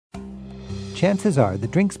chances are the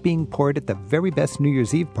drinks being poured at the very best New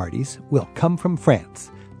Year's Eve parties will come from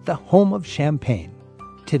France, the home of champagne.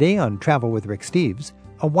 Today on Travel with Rick Steves,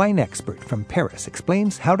 a wine expert from Paris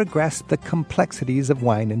explains how to grasp the complexities of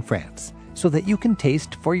wine in France so that you can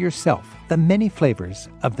taste for yourself the many flavors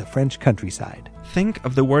of the French countryside. Think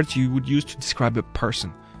of the words you would use to describe a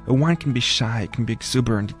person. A wine can be shy, it can be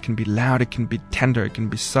exuberant, it can be loud, it can be tender, it can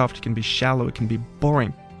be soft, it can be shallow, it can be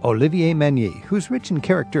boring. Olivier Magnier, who's rich in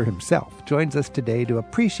character himself, joins us today to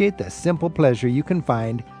appreciate the simple pleasure you can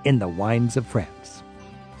find in the wines of France.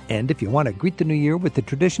 And if you want to greet the new year with the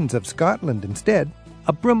traditions of Scotland instead,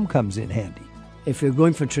 a broom comes in handy. If you're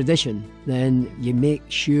going for tradition, then you make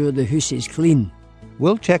sure the house is clean.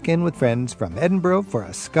 We'll check in with friends from Edinburgh for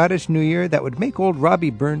a Scottish New Year that would make old Robbie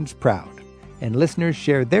Burns proud. And listeners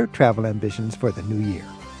share their travel ambitions for the new year.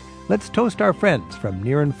 Let's toast our friends from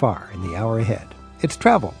near and far in the hour ahead. It's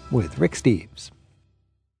Travel with Rick Steves.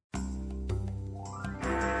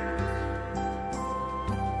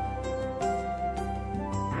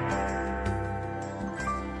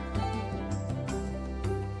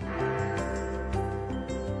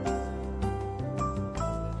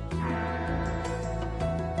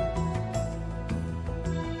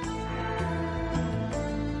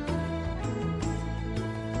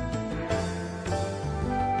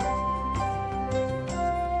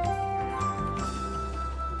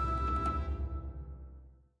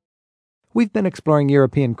 We've been exploring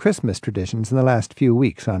European Christmas traditions in the last few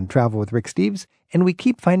weeks on Travel with Rick Steves, and we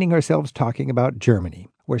keep finding ourselves talking about Germany,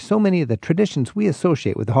 where so many of the traditions we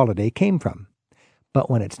associate with the holiday came from. But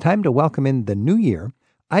when it's time to welcome in the new year,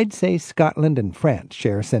 I'd say Scotland and France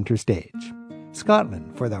share center stage.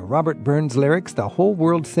 Scotland for the Robert Burns lyrics "The Whole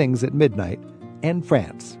World Sings at Midnight," and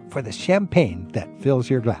France for the champagne that fills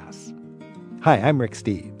your glass. Hi, I'm Rick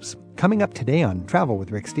Steves. Coming up today on Travel with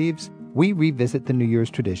Rick Steves, we revisit the New Year's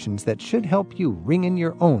traditions that should help you ring in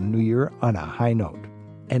your own New Year on a high note.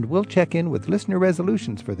 And we'll check in with listener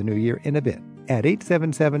resolutions for the New Year in a bit at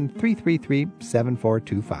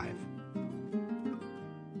 877-333-7425.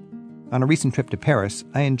 On a recent trip to Paris,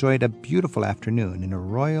 I enjoyed a beautiful afternoon in a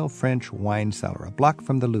royal French wine cellar a block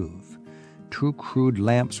from the Louvre. Two crude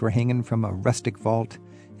lamps were hanging from a rustic vault,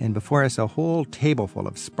 and before us a whole table full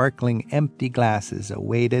of sparkling empty glasses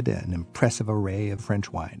awaited an impressive array of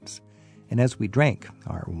French wines. And as we drank,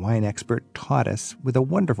 our wine expert taught us with a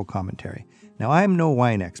wonderful commentary. Now, I'm no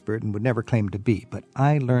wine expert and would never claim to be, but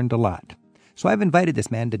I learned a lot. So I've invited this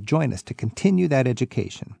man to join us to continue that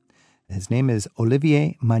education. His name is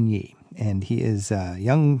Olivier Magnier, and he is a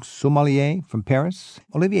young sommelier from Paris.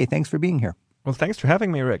 Olivier, thanks for being here. Well, thanks for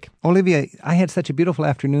having me, Rick. Olivier, I had such a beautiful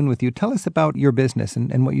afternoon with you. Tell us about your business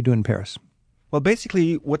and what you do in Paris. Well,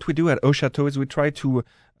 basically, what we do at Au Château is we try to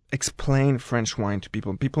explain French wine to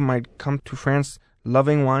people. People might come to France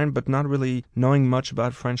loving wine, but not really knowing much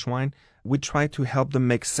about French wine. We try to help them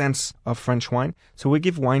make sense of French wine. So we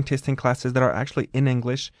give wine tasting classes that are actually in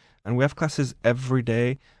English, and we have classes every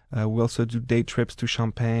day. We also do day trips to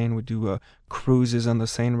Champagne. We do cruises on the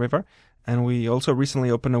Seine River. And we also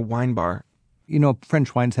recently opened a wine bar. You know,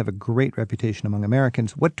 French wines have a great reputation among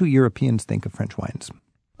Americans. What do Europeans think of French wines?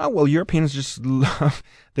 Oh, well, Europeans just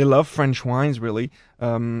love French wines, really.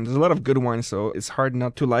 There's a lot of good wines, so it's hard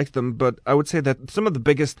not to like them. But I would say that some of the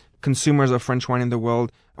biggest consumers of French wine in the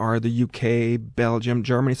world are the UK, Belgium,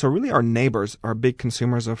 Germany. So really our neighbors are big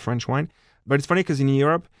consumers of French wine. But it's funny because in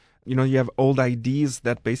Europe, you know, you have old ideas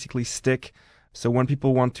that basically stick. So when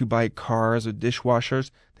people want to buy cars or dishwashers,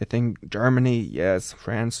 they think Germany, yes,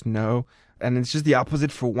 France, no. And it's just the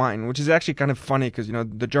opposite for wine, which is actually kind of funny because, you know,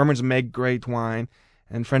 the Germans make great wine.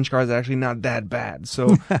 And French cars are actually not that bad.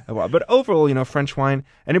 So, but overall, you know, French wine,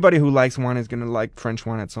 anybody who likes wine is going to like French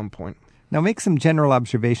wine at some point. Now, make some general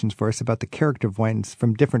observations for us about the character of wines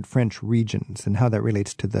from different French regions and how that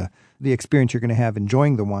relates to the experience you're going to have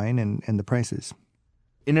enjoying the wine and the prices.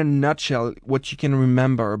 In a nutshell, what you can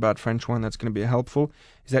remember about French wine that's going to be helpful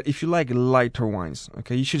is that if you like lighter wines,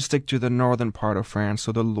 okay, you should stick to the northern part of France,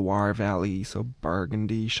 so the Loire Valley, so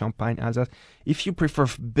Burgundy, Champagne, Alsace. If you prefer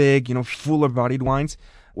big, you know, fuller-bodied wines,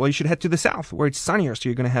 well, you should head to the south, where it's sunnier, so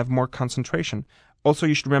you're going to have more concentration. Also,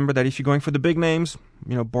 you should remember that if you're going for the big names,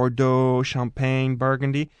 you know, Bordeaux, Champagne,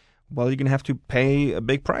 Burgundy, well, you're going to have to pay a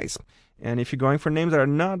big price. And if you're going for names that are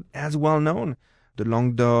not as well known, the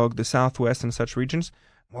Languedoc, the Southwest, and such regions,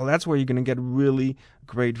 well, that's where you're going to get really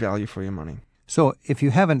great value for your money. So if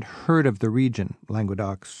you haven't heard of the region,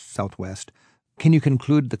 Languedoc, Southwest, can you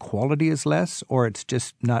conclude the quality is less or it's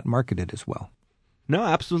just not marketed as well? No,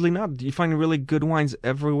 absolutely not. You find really good wines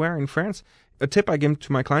everywhere in France. A tip I give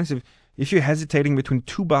to my clients, if you're hesitating between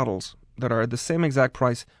two bottles that are the same exact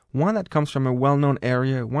price, one that comes from a well-known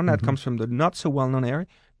area, one that comes from the not-so-well-known area,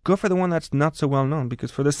 go for the one that's not so well-known,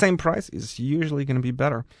 because for the same price, it's usually going to be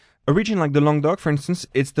better. A region like the Languedoc, for instance,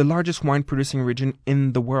 it's the largest wine-producing region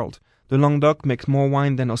in the world. The Languedoc makes more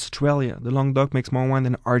wine than Australia. The Languedoc makes more wine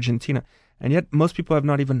than Argentina. And yet, most people have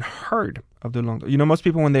not even heard of the Languedoc. Most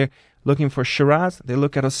people, when they're looking for Shiraz, they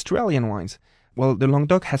look at Australian wines. Well, the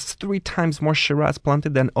Languedoc has 3 times more Shiraz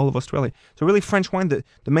planted than all of Australia. So really, French wine, the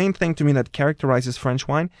main thing to me that characterizes French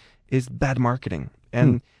wine is bad marketing.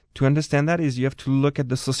 And to understand that is you have to look at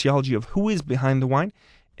the sociology of who is behind the wine.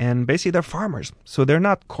 And basically, they're farmers. So they're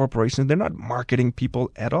not corporations. They're not marketing people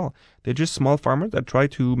at all. They're just small farmers that try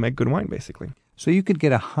to make good wine, basically. So you could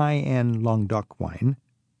get a high-end Languedoc wine,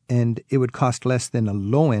 and it would cost less than a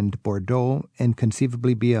low-end Bordeaux and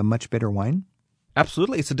conceivably be a much better wine?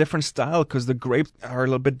 Absolutely. It's a different style because the grapes are a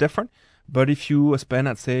little bit different. But if you spend,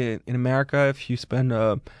 I'd say, in America, if you spend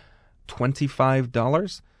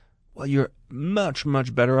 $25, well, you're much,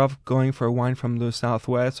 much better off going for a wine from the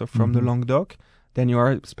Southwest or from the Languedoc than you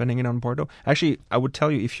are spending it on Bordeaux. Actually, I would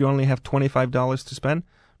tell you, if you only have $25 to spend,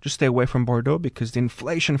 just stay away from Bordeaux because the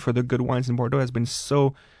inflation for the good wines in Bordeaux has been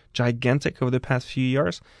so gigantic over the past few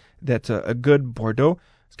years that a good Bordeaux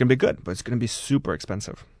is going to be good, but it's going to be super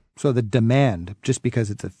expensive. So the demand, just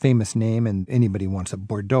because it's a famous name and anybody wants a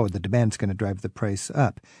Bordeaux, the demand's going to drive the price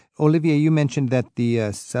up. Olivier, you mentioned that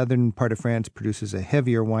the southern part of France produces a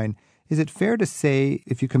heavier wine. Is it fair to say,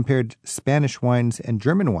 if you compared Spanish wines and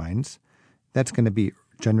German wines, that's going to be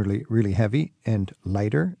generally really heavy and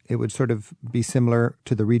lighter? It would sort of be similar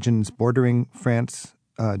to the regions bordering France,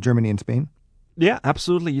 Germany, and Spain? Yeah,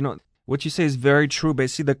 absolutely. What you say is very true.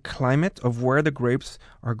 Basically, the climate of where the grapes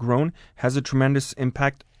are grown has a tremendous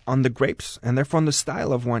impact on the grapes and therefore on the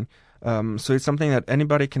style of wine. So it's something that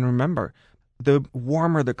anybody can remember. The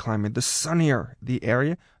warmer the climate, the sunnier the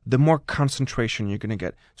area, the more concentration you're going to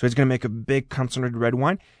get. So it's going to make a big concentrated red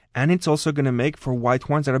wine, and it's also going to make for white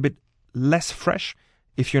wines that are a bit less fresh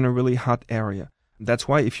if you're in a really hot area. That's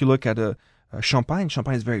why if you look at a Champagne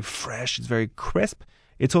is very fresh, it's very crisp.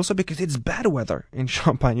 It's also because it's bad weather in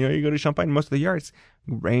Champagne. You go to Champagne most of the year, it's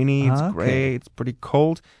rainy, it's gray, it's pretty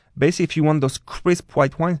cold. Basically, if you want those crisp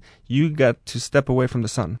white wines, you got to step away from the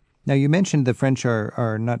sun. Now, you mentioned the French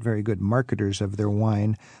are not very good marketers of their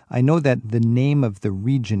wine. I know that the name of the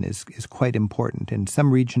region is quite important, and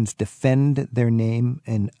some regions defend their name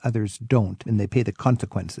and others don't, and they pay the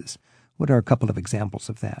consequences. What are a couple of examples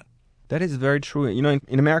of that? That is very true.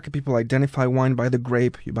 In America, people identify wine by the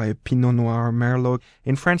grape. You buy a Pinot Noir, Merlot.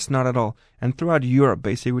 In France, not at all. And throughout Europe,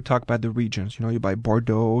 basically, we talk about the regions. You buy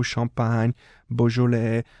Bordeaux, Champagne,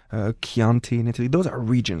 Beaujolais, Chianti in Italy. Those are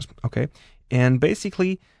regions, okay? And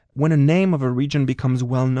basically, when a name of a region becomes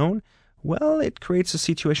well-known, well, it creates a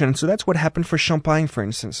situation. And so that's what happened for Champagne, for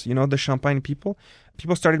instance. The Champagne people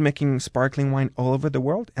started making sparkling wine all over the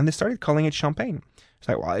world, and they started calling it Champagne. It's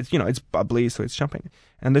like, well, it's bubbly, so it's Champagne.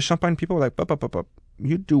 And the Champagne people were like,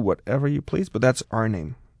 you do whatever you please, but that's our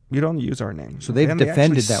name. You don't use our name. So they've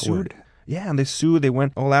defended that word. Yeah, and they sued. They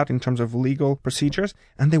went all out in terms of legal procedures,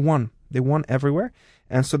 and they won. They won everywhere.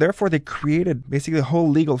 And so therefore, they created basically a whole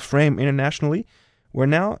legal frame internationally where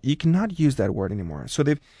now you cannot use that word anymore. So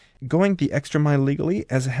they've going the extra mile legally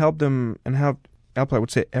has helped them and helped, I would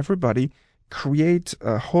say, everybody create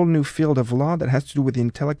a whole new field of law that has to do with the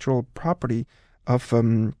intellectual property of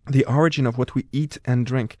the origin of what we eat and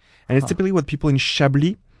drink. And it's typically what people in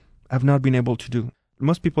Chablis have not been able to do.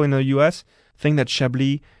 Most people in the U.S. think that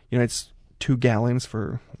Chablis, it's 2 gallons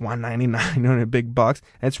for $1.99 in a big box,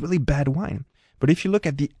 and it's really bad wine. But if you look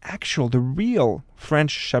at the real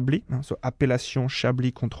French Chablis, so Appellation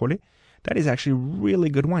Chablis Contrôlée, that is actually really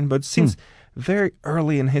good wine. But since very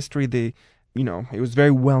early in history, it was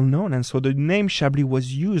very well known. And so the name Chablis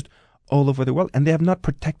was used all over the world, and they have not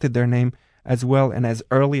protected their name as well and as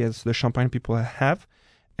early as the Champagne people have.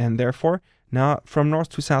 And therefore, now from North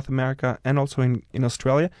to South America and also in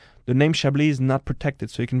Australia, the name Chablis is not protected.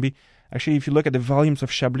 So it can be, actually, if you look at the volumes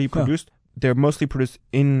of Chablis produced, they're mostly produced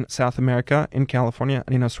in South America, in California,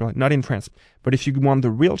 and in Australia, not in France. But if you want the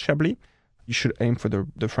real Chablis, you should aim for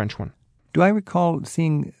the French one. Do I recall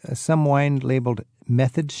seeing some wine labeled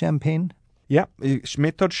Method Champagne? Yeah,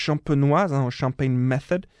 Méthode Champenoise, or Champagne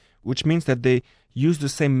Method, which means that they use the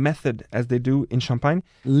same method as they do in Champagne.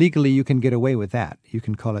 Legally, you can get away with that. You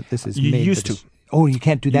can call it, this is you made. Used to. Oh, you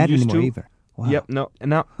can't do that anymore either. Wow. Yep, no. And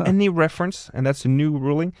now, any reference, and that's a new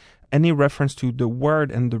ruling, any reference to the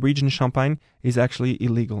word and the region Champagne is actually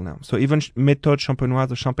illegal now. So even méthode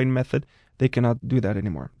champenoise or Champagne method, they cannot do that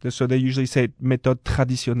anymore. So they usually say méthode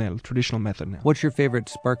traditionnelle, traditional method now. What's your favorite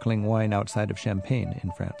sparkling wine outside of Champagne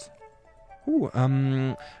in France?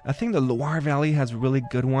 I think the Loire Valley has really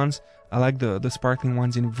good ones. I like the sparkling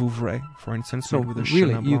ones in Vouvray, for instance. So with the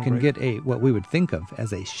really, Chenin you Blanc can grape. get what we would think of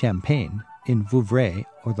as a champagne in Vouvray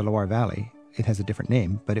or the Loire Valley. It has a different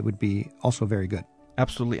name, but it would be also very good.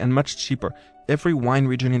 Absolutely, and much cheaper. Every wine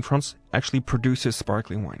region in France actually produces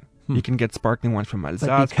sparkling wine. You can get sparkling wine from Alsace.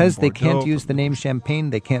 But because from they Bordeaux, can't use from the name champagne,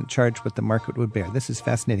 they can't charge what the market would bear. This is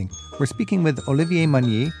fascinating. We're speaking with Olivier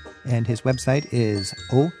Magnier, and his website is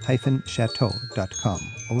au-chateau.com.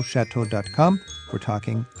 au-chateau.com. We're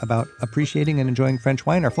talking about appreciating and enjoying French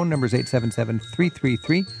wine. Our phone number is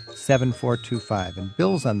 877-333-7425. And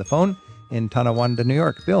Bill's on the phone in Tonawanda, New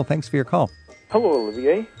York. Bill, thanks for your call. Hello,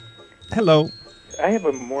 Olivier. Hello. I have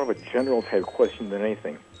more of a general type question than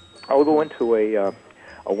anything. I will go into a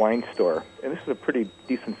wine store, and this is a pretty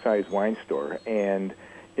decent-sized wine store, and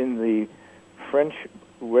in the French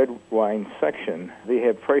red wine section, they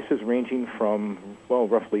have prices ranging from,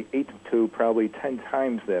 roughly 8 to probably 10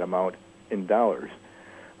 times that amount in dollars,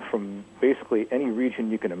 from basically any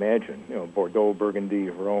region you can imagine, Bordeaux, Burgundy,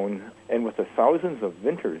 Rhone, and with the thousands of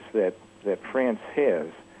vintners that France has,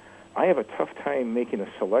 I have a tough time making a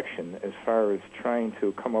selection as far as trying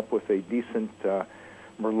to come up with a decent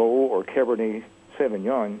Merlot or Cabernet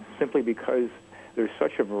Sauvignon, simply because there's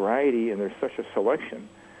such a variety and there's such a selection.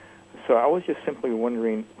 So I was just simply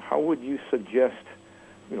wondering, how would you suggest,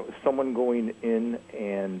 someone going in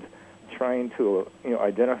and trying to,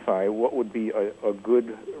 identify what would be a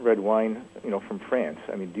good red wine, from France?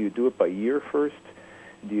 I mean, do you do it by year first?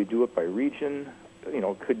 Do you do it by region?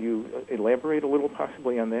 Could you elaborate a little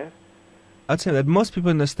possibly on that? I'd say that most people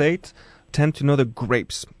in the States tend to know the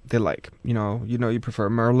grapes they like. You prefer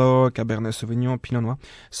Merlot, Cabernet Sauvignon, Pinot Noir.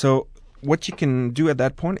 So what you can do at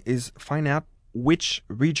that point is find out which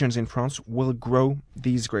regions in France will grow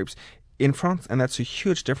these grapes. In France, and that's a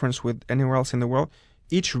huge difference with anywhere else in the world,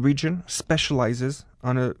 each region specializes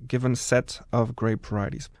on a given set of grape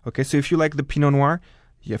varieties. Okay, so if you like the Pinot Noir,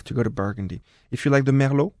 you have to go to Burgundy. If you like the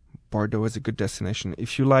Merlot, Bordeaux is a good destination.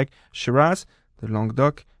 If you like Shiraz, the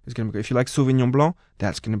Languedoc is going to be good. If you like Sauvignon Blanc,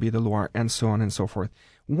 that's going to be the Loire, and so on and so forth.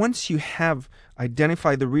 Once you have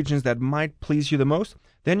identified the regions that might please you the most,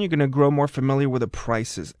 then you're going to grow more familiar with the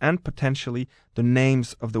prices and potentially the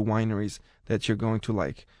names of the wineries that you're going to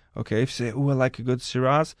like. Okay, if you say, I like a good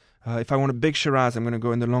Shiraz. If I want a big Shiraz, I'm going to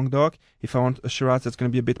go in the Languedoc. If I want a Shiraz that's going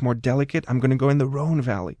to be a bit more delicate, I'm going to go in the Rhone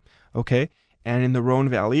Valley. Okay? And in the Rhone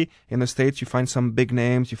Valley, in the States, you find some big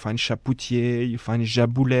names. You find Chapoutier, you find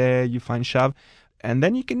Jaboulet, you find Chave. And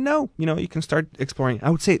then you can you can start exploring.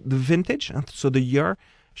 I would say the vintage, so the year,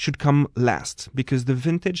 should come last, because the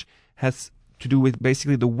vintage has to do with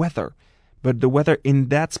basically the weather, but the weather in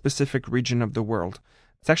that specific region of the world.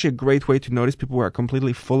 It's actually a great way to notice people who are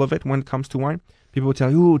completely full of it when it comes to wine. People will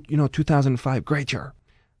tell you, 2005, great year.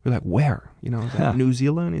 You're like, where? Is that New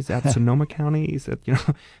Zealand? Is that Sonoma County? Is that,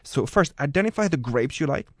 So first, identify the grapes you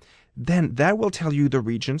like. Then that will tell you the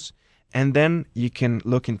regions. And then you can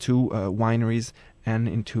look into wineries and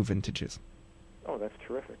into vintages. Oh, that's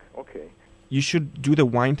terrific. Okay. You should do the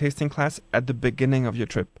wine tasting class at the beginning of your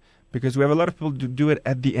trip, because we have a lot of people who do it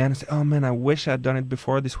at the end and say, oh man, I wish I'd done it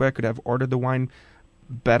before. This way I could have ordered the wine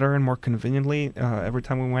better and more conveniently every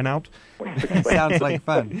time we went out. Sounds like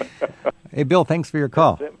fun. Hey, Bill, thanks for your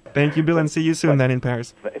call. Thank you, Bill, and see you soon then in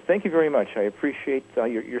Paris. Thank you very much. I appreciate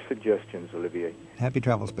your suggestions, Olivier. Happy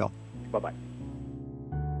travels, Bill. Bye-bye.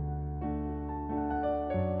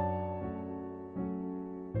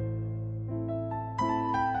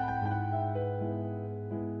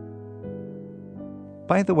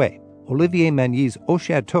 By the way, Olivier Magnier's Au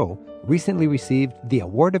Chateau recently received the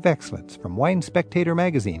Award of Excellence from Wine Spectator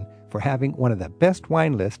magazine for having one of the best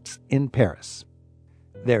wine lists in Paris.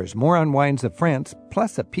 There's more on wines of France,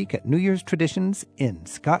 plus a peek at New Year's traditions in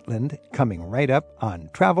Scotland, coming right up on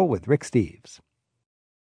Travel with Rick Steves.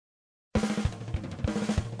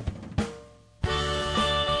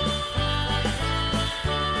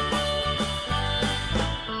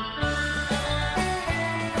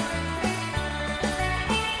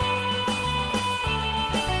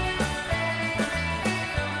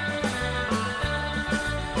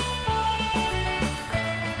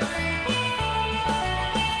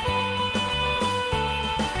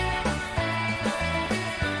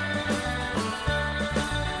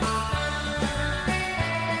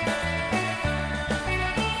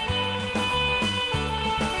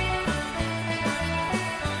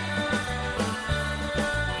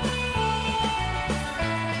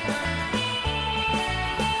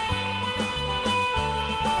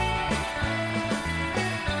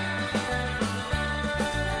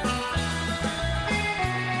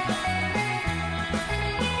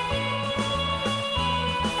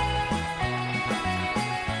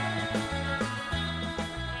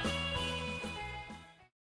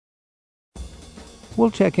 We'll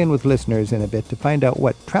check in with listeners in a bit to find out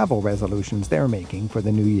what travel resolutions they're making for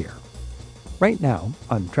the new year. Right now,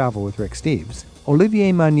 on Travel with Rick Steves,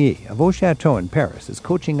 Olivier Magnier of Au Chateau in Paris is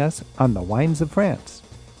coaching us on the wines of France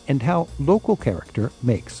and how local character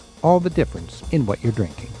makes all the difference in what you're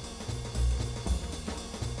drinking.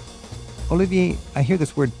 Olivier, I hear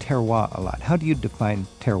this word terroir a lot. How do you define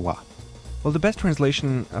terroir? Well, the best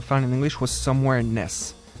translation I found in English was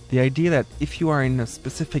somewhere-ness. The idea that if you are in a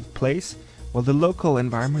specific place, well, the local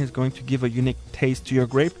environment is going to give a unique taste to your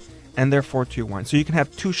grape and therefore to your wine. So you can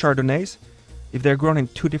have two Chardonnays. If they're grown in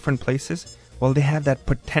two different places, well, they have that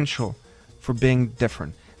potential for being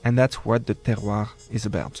different. And that's what the terroir is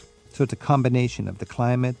about. So it's a combination of the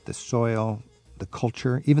climate, the soil, the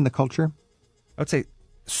culture, even the culture? I would say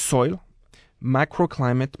soil,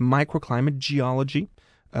 microclimate, geology,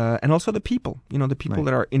 and also the people. You know, the people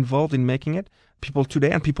that are involved in making it, people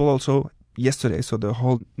today and people also yesterday. So the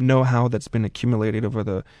whole know-how that's been accumulated over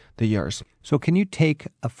the years. So can you take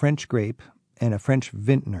a French grape and a French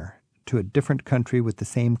vintner to a different country with the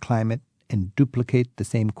same climate and duplicate the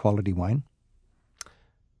same quality wine?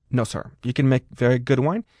 No, sir. You can make very good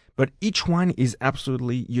wine, but each wine is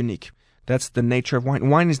absolutely unique. That's the nature of wine.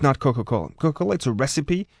 Wine is not Coca-Cola. Coca-Cola, it's a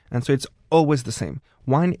recipe, and so it's always the same.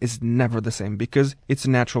 Wine is never the same because it's a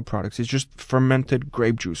natural product. It's just fermented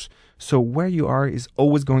grape juice. So where you are is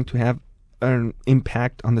always going to have an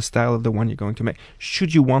impact on the style of the wine you're going to make,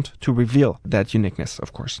 should you want to reveal that uniqueness,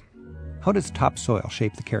 of course. How does topsoil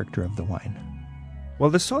shape the character of the wine? Well,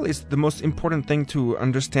 the soil is the most important thing to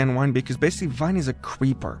understand wine because basically vine is a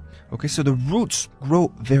creeper. Okay, so the roots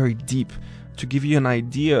grow very deep. To give you an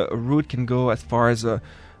idea, a root can go as far as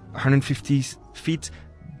 150 feet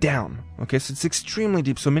down. Okay, so it's extremely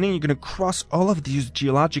deep. So meaning you're going to cross all of these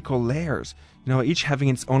geological layers, you know, each having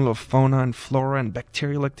its own little fauna and flora and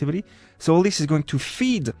bacterial activity. So all this is going to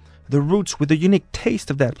feed the roots with a unique taste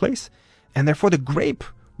of that place. And therefore the grape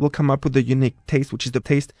will come up with a unique taste, which is the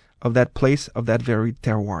taste of that place, of that very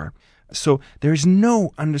terroir. So there is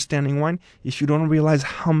no understanding wine if you don't realize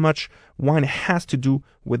how much wine has to do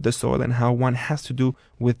with the soil and how wine has to do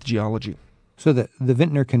with geology. So the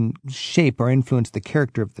vintner can shape or influence the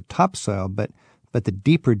character of the topsoil, but the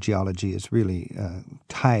deeper geology is really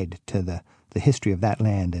tied to the history of that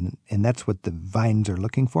land, and that's what the vines are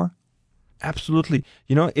looking for? Absolutely.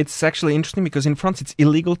 You know, it's actually interesting because in France it's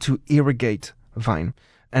illegal to irrigate vine.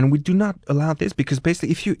 And we do not allow this because basically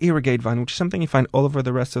if you irrigate vine, which is something you find all over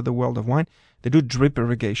the rest of the world of wine, they do drip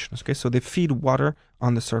irrigation, okay? So they feed water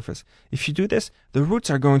on the surface. If you do this, the roots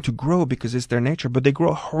are going to grow because it's their nature, but they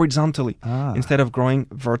grow horizontally instead of growing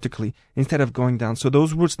vertically, instead of going down. So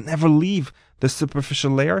those roots never leave the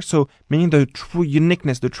superficial layer. So meaning the true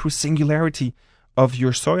uniqueness, the true singularity of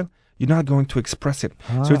your soil, you're not going to express it.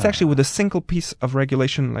 So it's actually with a single piece of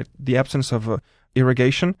regulation, like the absence of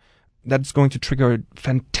irrigation, that's going to trigger a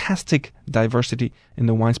fantastic diversity in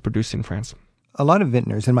the wines produced in France. A lot of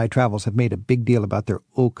vintners in my travels have made a big deal about their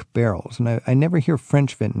oak barrels, and I never hear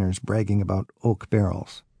French vintners bragging about oak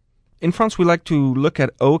barrels. In France, we like to look at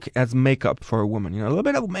oak as makeup for a woman. You know, a little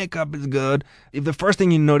bit of makeup is good. If the first thing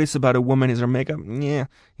you notice about a woman is her makeup, it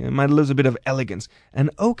might lose a bit of elegance. And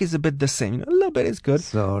oak is a bit the same. You know, a little bit is good.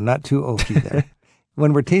 So not too oaky there.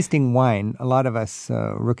 When we're tasting wine, a lot of us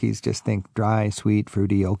rookies just think dry, sweet,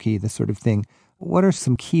 fruity, oaky, this sort of thing. What are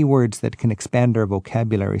some key words that can expand our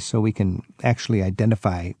vocabulary so we can actually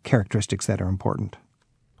identify characteristics that are important?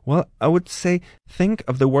 Well, I would say think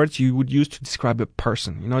of the words you would use to describe a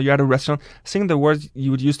person. You know, you're at a restaurant, think of the words you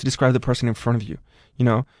would use to describe the person in front of you. You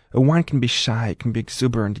know, a wine can be shy, it can be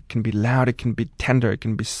exuberant, it can be loud, it can be tender, it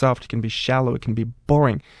can be soft, it can be shallow, it can be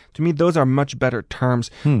boring. To me, those are much better terms.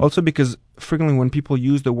 Also because frequently when people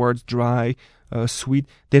use the words dry, sweet,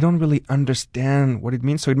 they don't really understand what it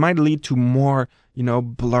means. So it might lead to more, you know,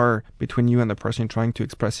 blur between you and the person you're trying to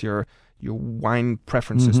express your wine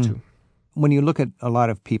preferences to. When you look at a lot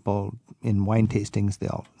of people in wine tastings,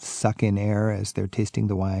 they'll suck in air as they're tasting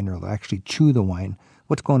the wine, or they'll actually chew the wine.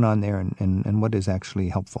 What's going on there, and what is actually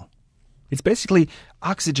helpful? It's basically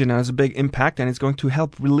oxygen has a big impact, and it's going to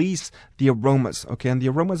help release the aromas, okay? And the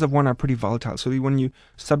aromas of wine are pretty volatile. So when you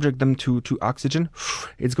subject them to oxygen,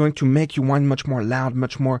 it's going to make your wine much more loud,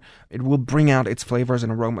 it will bring out its flavors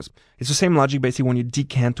and aromas. It's the same logic basically when you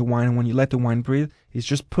decant the wine and when you let the wine breathe. It's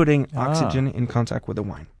just putting oxygen in contact with the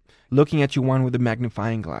wine. Looking at your wine with a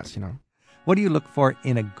magnifying glass, you know. What do you look for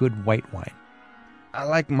in a good white wine? I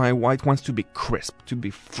like my white wines to be crisp, to be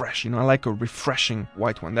fresh. You know, I like a refreshing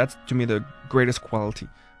white wine. That's, to me, the greatest quality.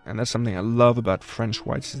 And that's something I love about French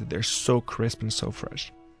whites, is that they're so crisp and so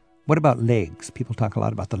fresh. What about legs? People talk a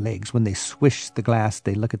lot about the legs. When they swish the glass,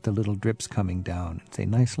 they look at the little drips coming down and say,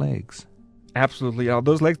 nice legs. Absolutely.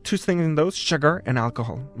 Those legs, two things in those, sugar and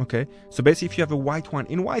alcohol. Okay. So basically, if you have a white wine,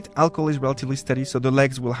 in white, alcohol is relatively steady. So the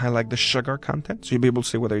legs will highlight the sugar content. So you'll be able to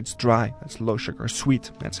say whether it's dry, that's low sugar,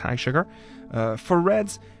 sweet, that's high sugar. For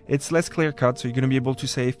reds, it's less clear cut. So you're going to be able to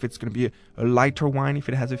say if it's going to be a lighter wine, if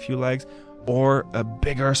it has a few legs, or a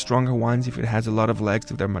bigger, stronger wines, if it has a lot of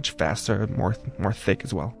legs, if they're much faster, more thick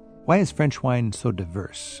as well. Why is French wine so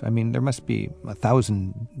diverse? I mean, there must be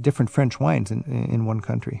 1,000 different French wines in one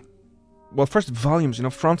country. Well, first, volumes.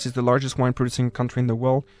 France is the largest wine producing country in the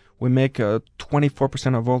world. We make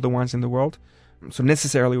 24% of all the wines in the world. So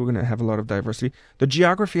necessarily, we're going to have a lot of diversity. The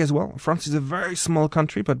geography as well. France is a very small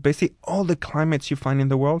country, but basically all the climates you find in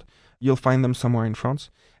the world, you'll find them somewhere in France.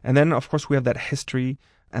 And then, of course, we have that history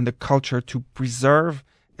and the culture to preserve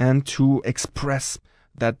and to express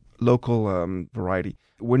that local variety.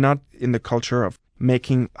 We're not in the culture of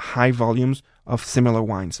making high volumes of similar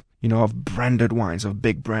wines, of branded wines, of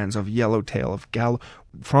big brands, of Yellowtail, of Gallo.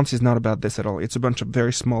 France is not about this at all. It's a bunch of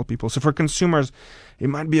very small people. So for consumers, it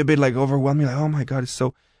might be a bit like overwhelming, like, oh my God, it's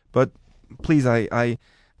so... But please, I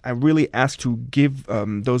really ask to give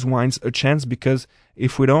those wines a chance, because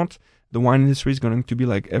if we don't, the wine industry is going to be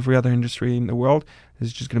like every other industry in the world.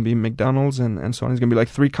 It's just going to be McDonald's and so on. It's going to be like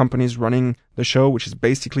 3 companies running the show, which is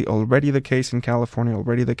basically already the case in California,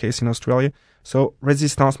 already the case in Australia. So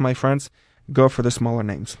Resistance, my friends, go for the smaller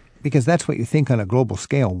names. Because that's what you think on a global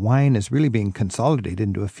scale. Wine is really being consolidated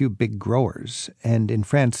into a few big growers. And in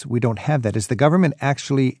France, we don't have that. Is the government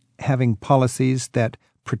actually having policies that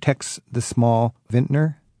protects the small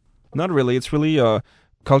vintner? Not really. It's really...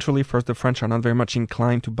 Culturally, first, the French are not very much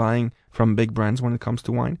inclined to buying from big brands when it comes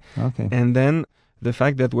to wine. Okay. And then the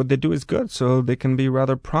fact that what they do is good, so they can be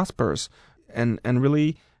rather prosperous. And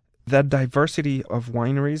really, that diversity of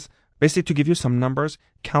wineries, basically to give you some numbers,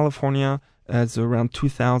 California has around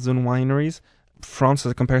 2,000 wineries. France,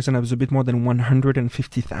 as a comparison, has a bit more than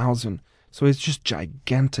 150,000. So it's just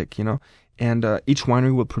gigantic, And each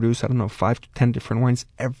winery will produce, 5 to 10 different wines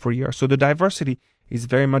every year. So the diversity is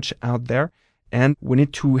very much out there. And we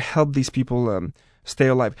need to help these people stay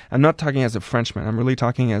alive. I'm not talking as a Frenchman. I'm really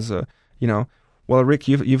talking as a, well, Rick,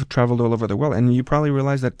 you've traveled all over the world, and you probably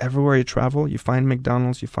realize that everywhere you travel, you find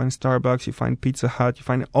McDonald's, you find Starbucks, you find Pizza Hut, you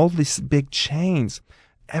find all these big chains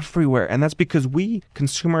everywhere. And that's because we,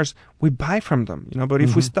 consumers, we buy from them, But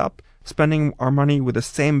if we stop spending our money with the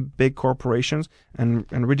same big corporations and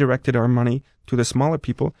redirected our money to the smaller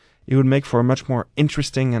people, it would make for a much more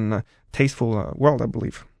interesting and tasteful world, I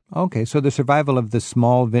believe. Okay, so the survival of the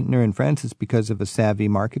small vintner in France is because of a savvy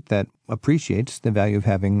market that appreciates the value of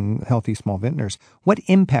having healthy small vintners. What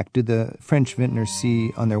impact do the French vintners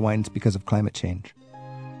see on their wines because of climate change?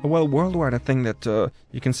 Well, worldwide, I think that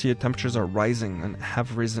you can see temperatures are rising and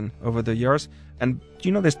have risen over the years. And,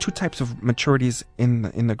 there's 2 types of maturities in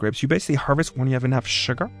the grapes. You basically harvest when you have enough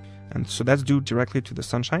sugar, and so that's due directly to the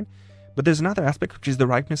sunshine. But there's another aspect, which is the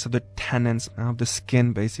ripeness of the tannins, of the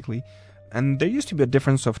skin, basically. And there used to be a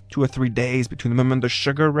difference of 2 or 3 days between the moment the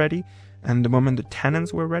sugar ready and the moment the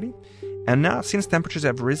tannins were ready. And now, since temperatures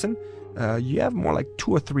have risen, you have more like 2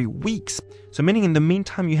 or 3 weeks. So meaning in the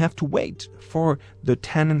meantime, you have to wait for the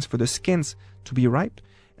tannins, for the skins to be ripe.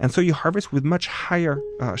 And so you harvest with much higher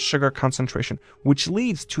sugar concentration, which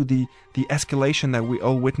leads to the escalation that we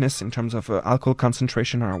all witness in terms of alcohol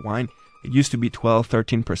concentration in our wine. It used to be 12,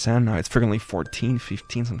 13%. Now it's frequently 14,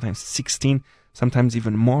 15, sometimes 16. Sometimes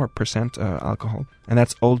even more percent alcohol. And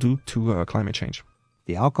that's all due to climate change.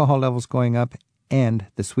 The alcohol level's going up and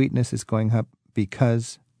the sweetness is going up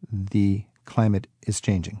because the climate is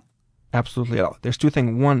changing. Absolutely. There's 2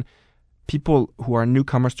 things. One, people who are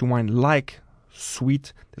newcomers to wine like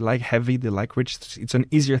sweet, they like heavy, they like rich. It's an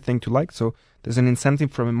easier thing to like. So there's an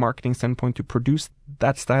incentive from a marketing standpoint to produce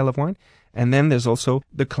that style of wine. And then there's also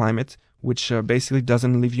the climate, which basically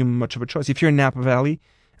doesn't leave you much of a choice. If you're in Napa Valley,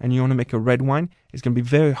 and you want to make a red wine, it's going to be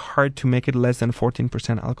very hard to make it less than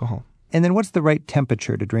 14% alcohol. And then what's the right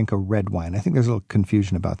temperature to drink a red wine? I think there's a little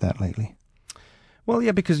confusion about that lately. Well,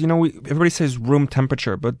 yeah, because, everybody says room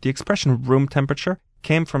temperature, but the expression room temperature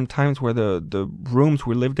came from times where the rooms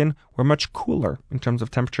we lived in were much cooler in terms of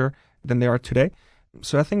temperature than they are today.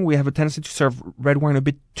 So I think we have a tendency to serve red wine a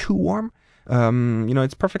bit too warm.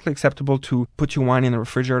 It's perfectly acceptable to put your wine in the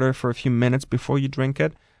refrigerator for a few minutes before you drink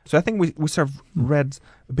it. So I think we serve reds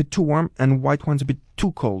a bit too warm and white wines a bit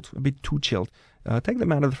too cold, a bit too chilled. Take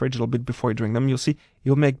them out of the fridge a little bit before you drink them. You'll see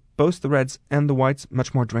you'll make both the reds and the whites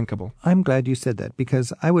much more drinkable. I'm glad you said that,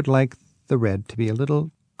 because I would like the red to be a little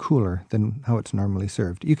cooler than how it's normally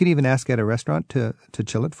served. You could even ask at a restaurant to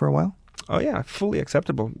chill it for a while. Oh, yeah, fully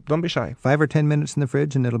acceptable. Don't be shy. 5 or 10 minutes in the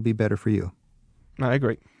fridge and it'll be better for you. I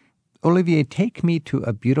agree. Olivier, take me to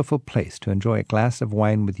a beautiful place to enjoy a glass of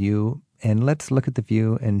wine with you, and let's look at the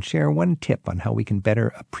view and share one tip on how we can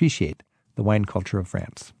better appreciate the wine culture of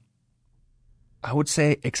France. I would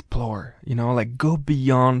say explore, like go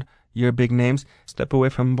beyond your big names. Step away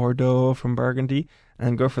from Bordeaux, from Burgundy,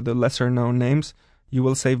 and go for the lesser known names. You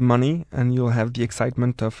will save money and you'll have the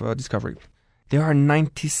excitement of discovery. There are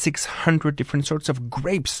 9,600 different sorts of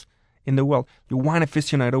grapes in the world. Your wine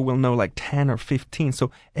aficionado will know like 10 or 15. So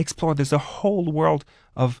explore. There's a whole world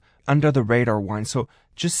of under the radar wine. So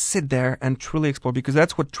just sit there and truly explore, because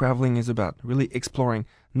that's what traveling is about. Really exploring,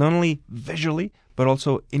 not only visually, but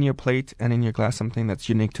also in your plate and in your glass, something that's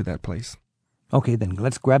unique to that place. Okay, then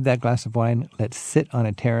let's grab that glass of wine. Let's sit on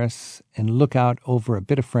a terrace and look out over a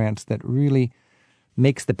bit of France that really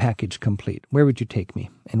makes the package complete. Where would you take me,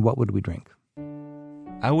 and what would we drink?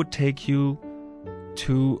 I would take you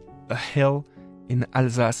to a hill in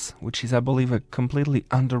Alsace, which is, I believe, a completely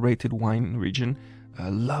underrated wine region. A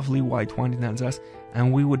lovely white wine in Alsace,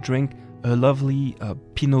 and we would drink a lovely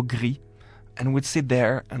Pinot Gris, and we'd sit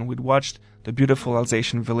there and we'd watch the beautiful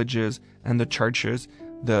Alsatian villages and the churches,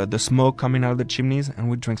 the smoke coming out of the chimneys, and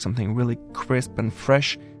we'd drink something really crisp and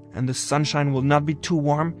fresh, and the sunshine will not be too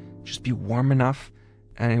warm, just be warm enough,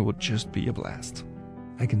 and it would just be a blast.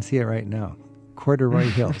 I can see it right now. Corduroy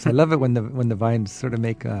hills. I love it when the vines sort of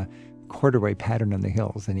make a corduroy pattern on the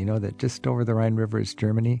hills, and you know that just over the Rhine River is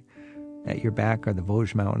Germany. At your back are the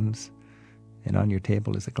Vosges Mountains, and on your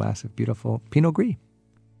table is a glass of beautiful Pinot Gris.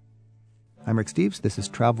 I'm Rick Steves. This is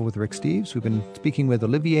Travel with Rick Steves. We've been speaking with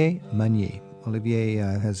Olivier Magnier. Olivier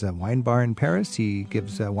has a wine bar in Paris. He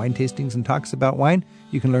gives wine tastings and talks about wine.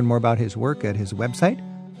 You can learn more about his work at his website,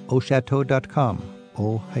 auchateau.com,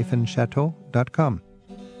 o-chateau.com.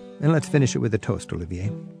 And let's finish it with a toast,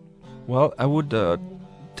 Olivier. Well, I would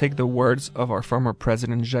take the words of our former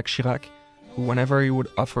president, Jacques Chirac, who, whenever he would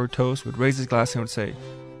offer a toast, would raise his glass and would say,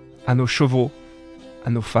 "À nos chevaux,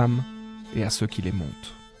 à nos femmes, et à ceux qui les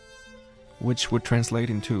montent," which would translate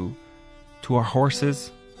into, to our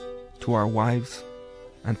horses, to our wives,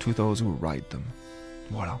 and to those who ride them.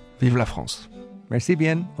 Voilà. Vive la France. Merci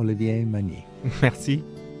bien, Olivier Magnier. Merci.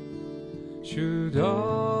 Should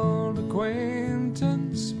old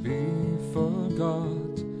acquaintance be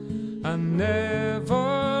forgot and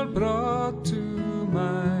never brought to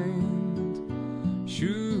mind?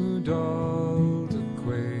 Should old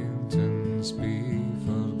acquaintance be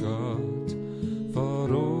forgot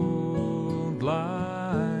for old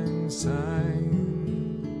lang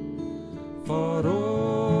syne? For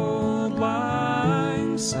old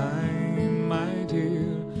lang syne, my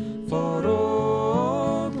dear, for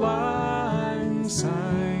old lang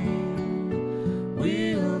syne,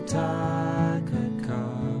 we'll tak a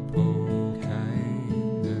cup o'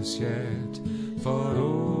 kindness yet for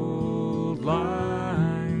old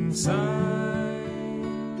lang syne.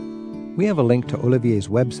 We have a link to Olivier's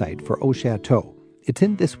website for Au Chateau. It's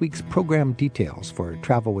in this week's program details for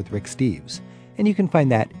Travel with Rick Steves, and you can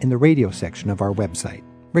find that in the radio section of our website,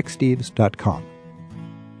 ricksteves.com.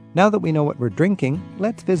 Now that we know what we're drinking,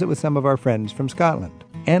 let's visit with some of our friends from Scotland,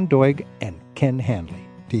 Anne Doig and Ken Handley,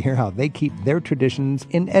 to hear how they keep their traditions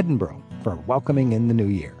in Edinburgh for welcoming in the new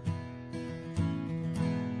year.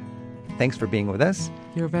 Thanks for being with us.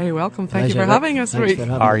 You're very welcome. Thank you for having us, Rick.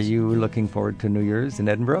 Are you looking forward to New Year's in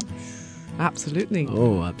Edinburgh? Absolutely.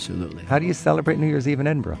 Oh, absolutely. How do you celebrate New Year's Eve in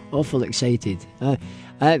Edinburgh? Awful excited.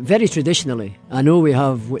 Very traditionally. I know we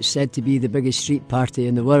have what's said to be the biggest street party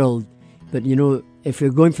in the world, but you know, if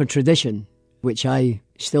we're going for tradition, which I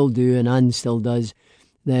still do and Anne still does,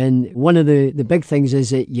 then one of the big things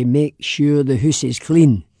is that you make sure the house is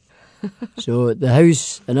clean. So the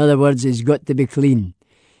house, in other words, has got to be clean.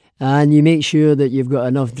 And you make sure that you've got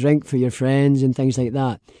enough drink for your friends and things like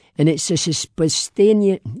that. And it's just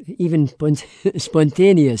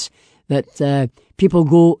spontaneous that people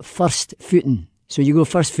go first footing. So you go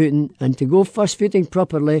first footing, and to go first footing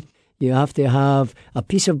properly, you have to have a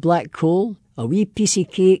piece of black coal, a wee piece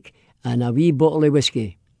of cake, and a wee bottle of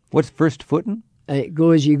whiskey. What's first footing? It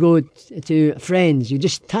goes, you go to friends, you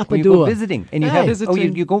just tap a you door. Go visiting, and you have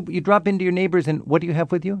visiting. You drop into your neighbours, and what do you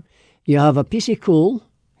have with you? You have a piece of coal.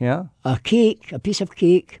 Yeah. A cake, a piece of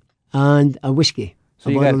cake, and a whiskey. So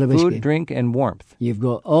you got food, drink, and warmth. You've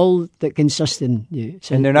got all that can sustain you.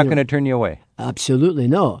 So, and they're not going to turn you away? Absolutely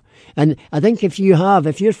not. And I think if your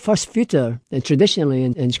first footer, traditionally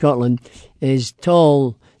in Scotland, is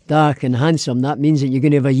tall, dark, and handsome, that means that you're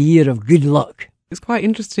going to have a year of good luck. It's quite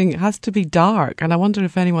interesting. It has to be dark, and I wonder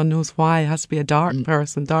if anyone knows why it has to be a dark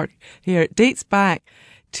person, dark hair. It dates back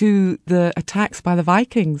to the attacks by the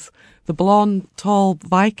Vikings. The blonde, tall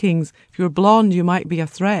Vikings. If you were blonde, you might be a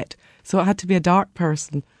threat. So it had to be a dark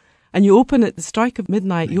person. And you open at the strike of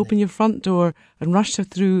midnight, you open your front door and rush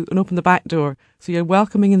through and open the back door. So you're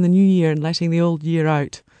welcoming in the new year and letting the old year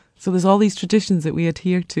out. So there's all these traditions that we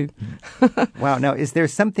adhere to. Wow. Now, is there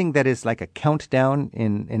something that is like a countdown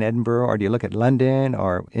in Edinburgh, or do you look at London,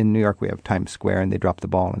 or in New York we have Times Square and they drop the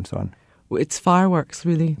ball and so on? It's fireworks,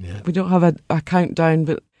 really. Yeah. We don't have a countdown,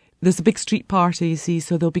 but there's a big street party, you see,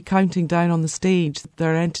 so they'll be counting down on the stage.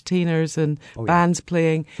 There are entertainers and bands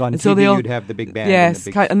playing. So on and TV so you'd have the big band. Yes,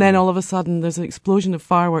 and, and then all of a sudden there's an explosion of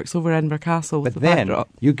fireworks over Edinburgh Castle with but the then backdrop.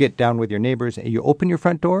 You get down with your neighbours and you open your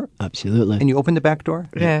front door? Absolutely. And you open the back door?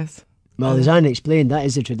 Yes. Well, as Anne explained, that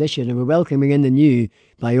is the tradition, and we're welcoming in the new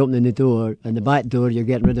by opening the door, and the back door you're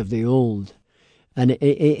getting rid of the old. And it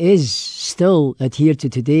is still adhered to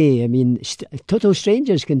today. I mean, total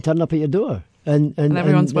strangers can turn up at your door. And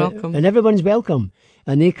everyone's welcome. And everyone's welcome.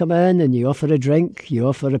 And they come in and you offer a drink, you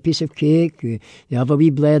offer a piece of cake, you have a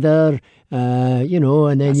wee blether, and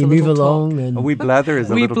then That's you move along. A wee blether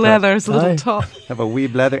is a wee little blether is a little top. Have a wee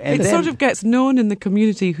blether. And it then sort of gets known in the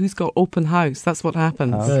community who's got open house. That's what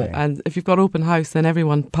happens. Okay. And if you've got open house, then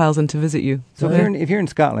everyone piles in to visit you. So if you're in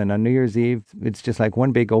Scotland on New Year's Eve, it's just like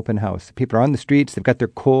one big open house. People are on the streets, they've got their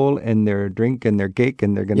coal and their drink and their cake,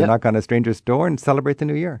 and they're going to knock on a stranger's door and celebrate the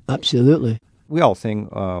new year. Absolutely. We all sing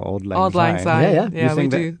Auld Lang Lang Syne. Yeah, we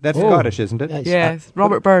that, do. That's Scottish, isn't it? Yes,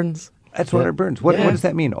 Robert Burns. That's Robert Burns. What does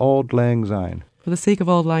that mean, Auld Lang Syne? For the sake of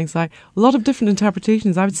Auld Lang Syne. A lot of different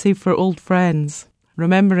interpretations, I would say, for old friends.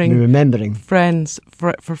 Remembering friends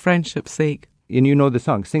for friendship's sake. And you know the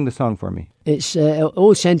song. Sing the song for me. It's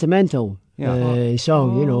old sentimental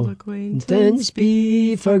song, you know. Acquaintance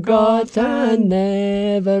be forgotten,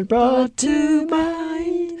 never brought to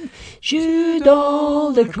mind. Should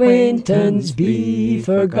old acquaintance be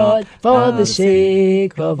forgot for the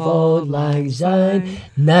sake of Auld Lang Syne.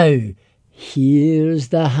 Now, here's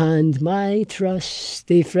the hand, my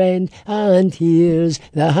trusty friend, and here's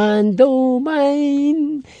the hand, oh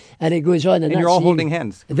mine. And it goes on. And you're all holding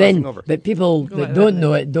hands. Then, over. but people that don't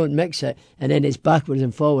know it don't mix it, and then it's backwards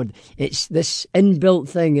and forward. It's this inbuilt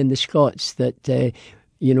thing in the Scots that,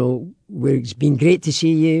 it's been great to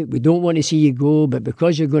see you. We don't want to see you go, but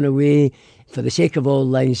because you're going away, for the sake of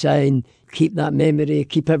Auld Lang Syne, keep that memory,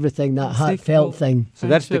 keep everything, that heartfelt thing. So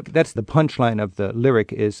that's the punchline of the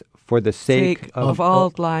lyric is, for the sake of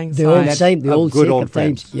Auld Lang Syne. The old good sake old of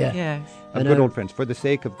times. friends. Yeah. Yes. Of good old friends, for the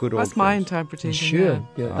sake of good old friends. That's my interpretation. Sure.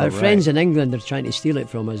 Yeah. Our friends in England are trying to steal it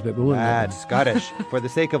from us, but we won't. That's Scottish. For the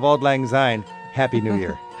sake of Auld Lang Syne, Happy New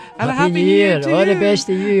Year. And Happy New Year. All the best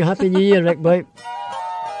to you. Happy New Year, Rick Boy.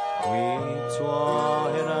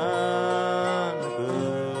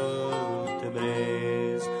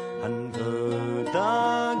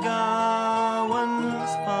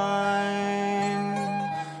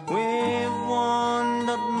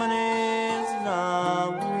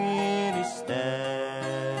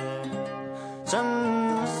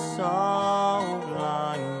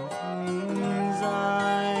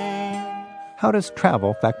 How does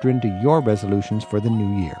travel factor into your resolutions for the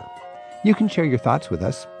new year? You can share your thoughts with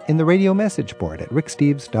us in the radio message board at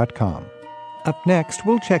ricksteves.com. Up next,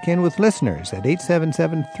 we'll check in with listeners at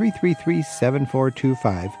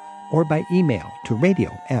 877-333-7425 or by email to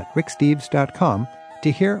radio@ricksteves.com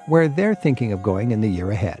to hear where they're thinking of going in the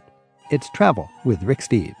year ahead. It's Travel with Rick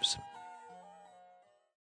Steves.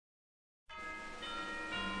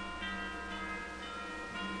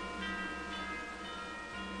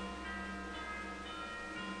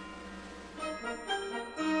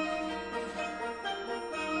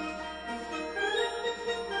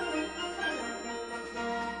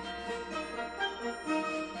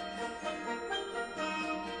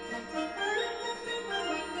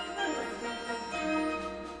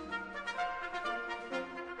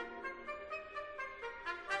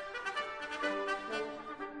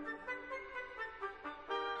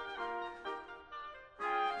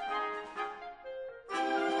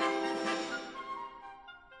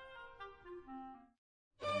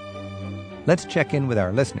 Let's check in with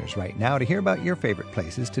our listeners right now to hear about your favorite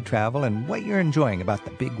places to travel and what you're enjoying about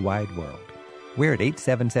the big wide world. We're at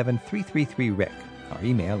 877-333-RICK. Our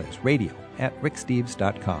email is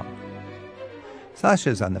radio@ricksteves.com.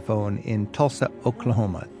 Sasha's on the phone in Tulsa,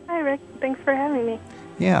 Oklahoma. Hi, Rick. Thanks for having me.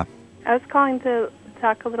 Yeah. I was calling to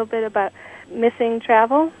talk a little bit about missing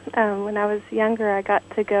travel. When I was younger, I got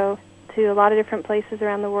to go to a lot of different places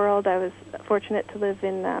around the world. I was fortunate to live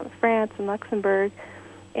in France and Luxembourg.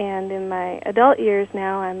 And in my adult years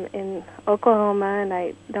now, I'm in Oklahoma, and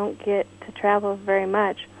I don't get to travel very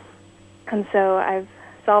much. And so I've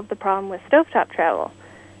solved the problem with stovetop travel.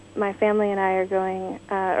 My family and I are going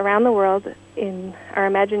around the world in our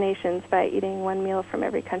imaginations by eating one meal from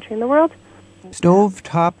every country in the world.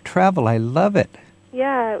 Stovetop travel, I love it.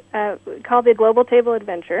 Yeah, called the Global Table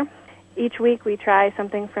Adventure. Each week we try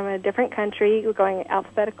something from a different country. We're going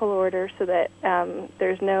alphabetical order so that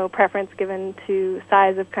there's no preference given to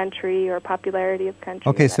size of country or popularity of country.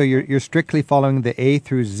 Okay, so you're strictly following the A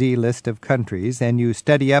through Z list of countries, and you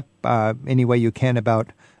study up any way you can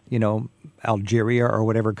about, Algeria or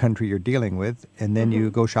whatever country you're dealing with, and then you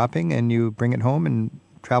go shopping and you bring it home and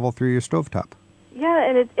travel through your stovetop. Yeah,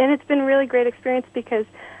 and it's been a really great experience because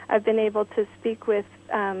I've been able to speak with,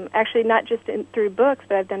 actually not just through books,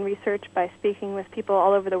 but I've done research by speaking with people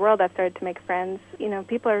all over the world. I've started to make friends.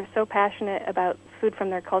 People are so passionate about food from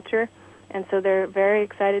their culture, and so they're very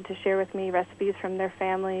excited to share with me recipes from their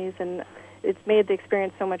families, and it's made the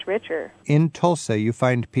experience so much richer. In Tulsa, you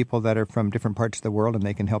find people that are from different parts of the world, and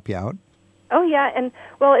they can help you out? Oh, yeah, and,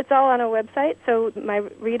 it's all on a website, so my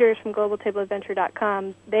readers from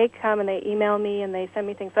globaltableadventure.com, they come and they email me and they send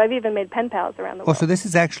me things. So I've even made pen pals around the world. Oh, so this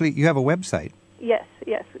is actually, you have a website? Yes.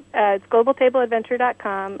 It's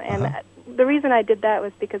globaltableadventure.com, and the reason I did that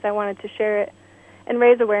was because I wanted to share it and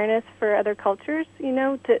raise awareness for other cultures,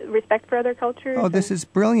 to respect for other cultures. Oh, this is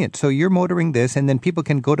brilliant. So you're motoring this, and then people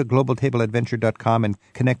can go to globaltableadventure.com and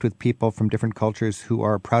connect with people from different cultures who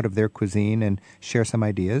are proud of their cuisine and share some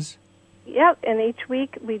ideas? Yep, and each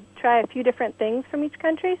week we try a few different things from each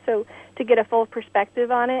country, so to get a full perspective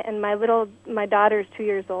on it. And my daughter is 2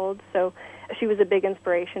 years old, so she was a big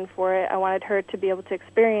inspiration for it. I wanted her to be able to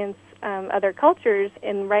experience other cultures,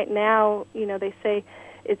 and right now, they say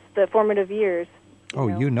it's the formative years.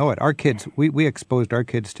 You know it. Our kids, we exposed our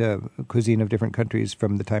kids to cuisine of different countries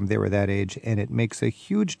from the time they were that age, and it makes a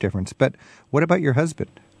huge difference. But what about your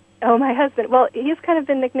husband? Oh, my husband. Well, he's kind of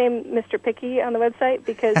been nicknamed Mr. Picky on the website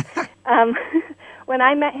because when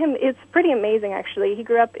I met him, it's pretty amazing, actually. He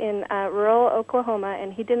grew up in rural Oklahoma,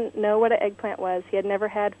 and he didn't know what an eggplant was. He had never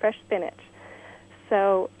had fresh spinach.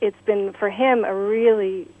 So it's been, for him, a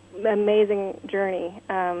really amazing journey.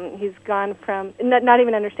 He's gone from not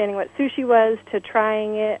even understanding what sushi was to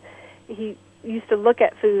trying it. He used to look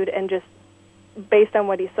at food and just, based on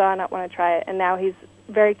what he saw, not want to try it. And now he's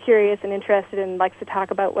very curious and interested and likes to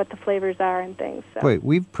talk about what the flavors are and things. So. Wait,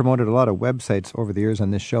 we've promoted a lot of websites over the years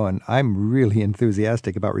on this show, and I'm really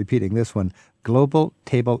enthusiastic about repeating this one,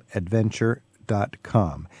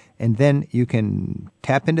 globaltableadventure.com. And then you can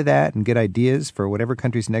tap into that and get ideas for whatever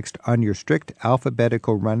country's next on your strict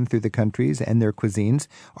alphabetical run through the countries and their cuisines.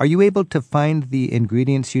 Are you able to find the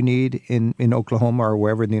ingredients you need in Oklahoma or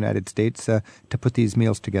wherever in the United States to put these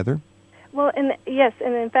meals together? Well, yes,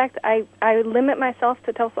 and in fact, I limit myself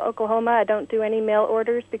to Tulsa, Oklahoma. I don't do any mail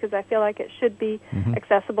orders because I feel like it should be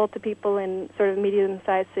accessible to people in sort of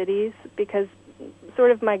medium-sized cities, because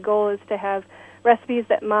sort of my goal is to have recipes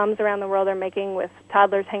that moms around the world are making with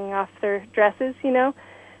toddlers hanging off their dresses,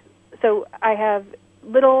 So I have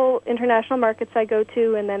little international markets I go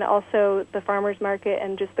to, and then also the farmer's market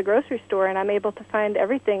and just the grocery store, and I'm able to find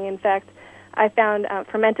everything. In fact, I found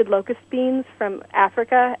fermented locust beans from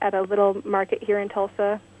Africa at a little market here in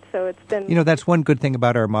Tulsa. So it's been... that's one good thing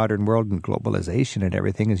about our modern world and globalization and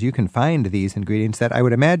everything is you can find these ingredients that I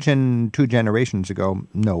would imagine 2 generations ago,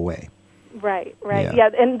 no way. Right. Yeah,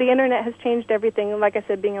 and the Internet has changed everything. Like I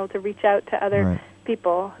said, being able to reach out to other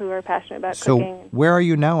people who are passionate about cooking. So where are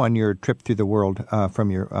you now on your trip through the world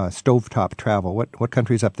from your stovetop travel? What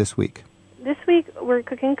country's up this week? This week we're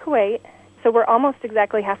cooking Kuwait. So we're almost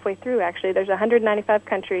exactly halfway through, actually. There's 195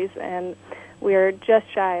 countries, and we're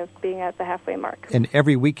just shy of being at the halfway mark. And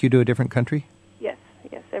every week you do a different country? Yes,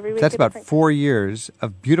 every week. So that's about 4 years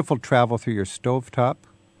of beautiful travel through your stovetop?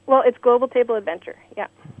 Well, it's Global Table Adventure, yeah.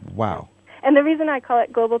 Wow. And the reason I call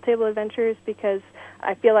it Global Table Adventure is because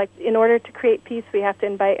I feel like in order to create peace, we have to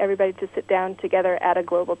invite everybody to sit down together at a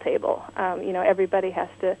global table. Everybody has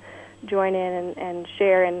to join in and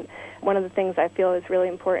share, and one of the things I feel is really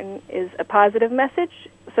important is a positive message.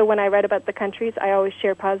 So when I write about the countries, I always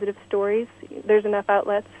share positive stories. There's enough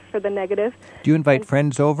outlets for the negative. Do you invite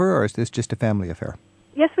friends over, or is this just a family affair?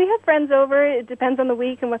 Yes, we have friends over. It depends on the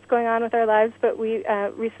week and what's going on with our lives, but we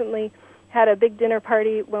recently had a big dinner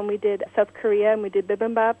party when we did South Korea, and we did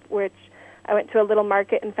bibimbap, which I went to a little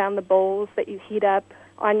market and found the bowls that you heat up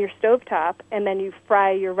on your stovetop, and then you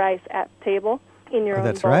fry your rice at the table in your own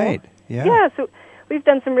bowl. That's right. Yeah, so we've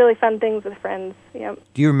done some really fun things with friends. Yeah.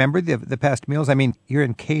 Do you remember the past meals? I mean, you're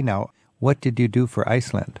in K now. What did you do for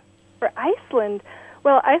Iceland? For Iceland?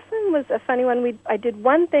 Well, Iceland was a funny one. I did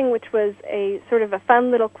one thing which was a sort of a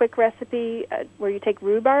fun little quick recipe where you take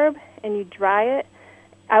rhubarb and you dry it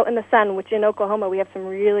out in the sun, which in Oklahoma we have some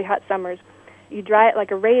really hot summers. You dry it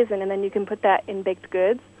like a raisin, and then you can put that in baked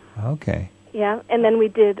goods. Okay. Yeah, and then we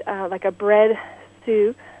did like a bread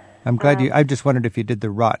stew I'm glad I just wondered if you did the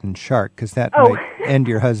rotten shark, because that Oh. might end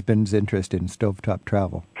your husband's interest in stovetop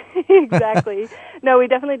travel. Exactly. No, we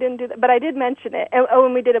definitely didn't do that, but I did mention it.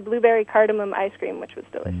 And we did a blueberry cardamom ice cream, which was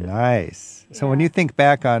delicious. Nice. So when Yeah. you think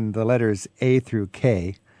back on the letters A through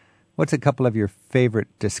K, what's a couple of your favorite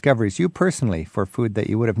discoveries, you personally, for food that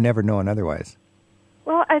you would have never known otherwise?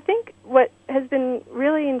 Well, I think what has been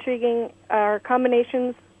really intriguing are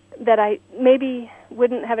combinations that I maybe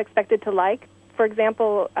wouldn't have expected to like. For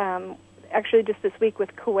example, actually just this week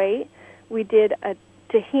with Kuwait, we did a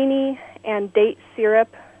tahini and date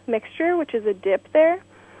syrup mixture, which is a dip there.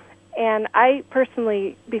 And I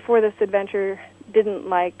personally, before this adventure, didn't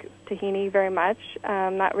like tahini very much.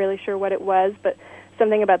 Not really sure what it was, but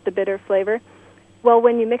something about the bitter flavor. Well,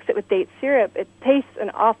 when you mix it with date syrup, it tastes an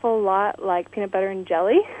awful lot like peanut butter and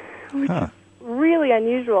jelly, which is really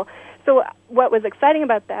unusual. So what was exciting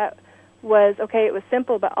about that was, okay, it was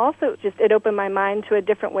simple, but also just it opened my mind to a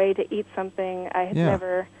different way to eat something I had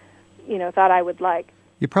never, thought I would like.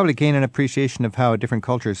 You probably gain an appreciation of how different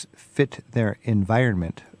cultures fit their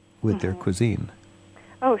environment with their cuisine.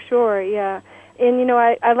 Oh, sure, yeah. And,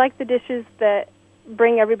 I like the dishes that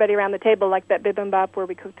bring everybody around the table, like that bibimbap where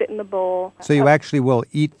we cooked it in the bowl. So you actually will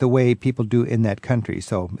eat the way people do in that country.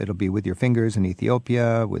 So it'll be with your fingers in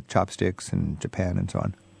Ethiopia, with chopsticks in Japan, and so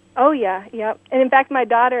on. Oh, yeah, yeah. And in fact, my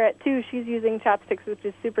daughter at 2, she's using chopsticks, which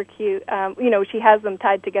is super cute. She has them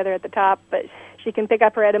tied together at the top, but she can pick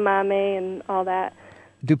up her edamame and all that.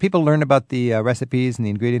 Do people learn about the recipes and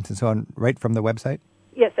the ingredients and so on right from the website?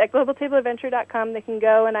 Yes, at globaltableadventure.com they can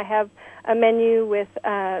go, and I have a menu with,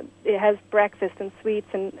 it has breakfast and sweets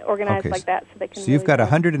and organized like that, so they can. So you've got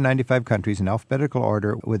 195 countries in alphabetical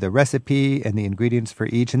order with a recipe and the ingredients for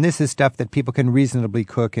each, and this is stuff that people can reasonably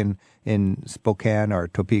cook in Spokane or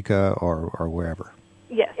Topeka or wherever.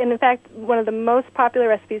 Yes, and in fact, one of the most popular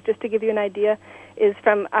recipes, just to give you an idea, is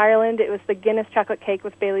from Ireland. It was the Guinness chocolate cake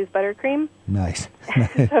with Bailey's buttercream. Nice.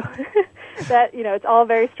 So that, it's all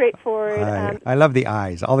very straightforward. I love the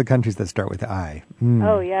I's, all the countries that start with I.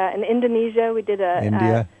 Oh, yeah. In Indonesia, we did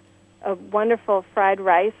a wonderful fried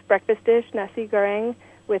rice breakfast dish, nasi goreng,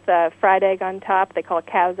 with a fried egg on top. They call it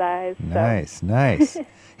cow's eyes. Nice, nice.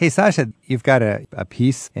 Hey, Sasha, you've got a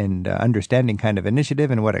peace and understanding kind of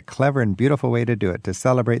initiative, and what a clever and beautiful way to do it, to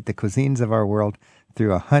celebrate the cuisines of our world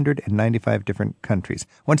through 195 different countries.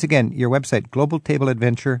 Once again, your website,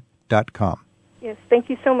 globaltableadventure.com. Yes, thank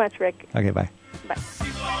you so much, Rick. Okay, bye. Bye.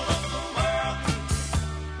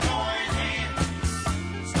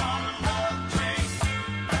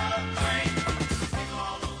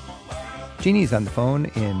 Jeannie's on the phone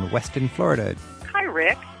in Weston, Florida. Hi,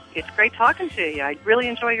 Rick. It's great talking to you. I really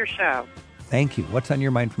enjoy your show. Thank you. What's on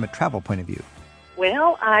your mind from a travel point of view?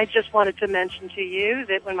 Well, I just wanted to mention to you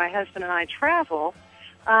that when my husband and I travel,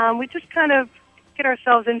 we just kind of get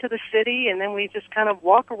ourselves into the city, and then we just kind of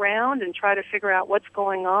walk around and try to figure out what's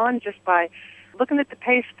going on just by looking at the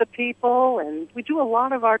pace of the people. And we do a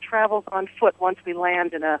lot of our travels on foot once we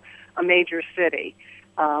land in a major city.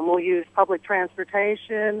 We'll use public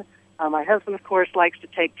transportation. My husband, of course, likes to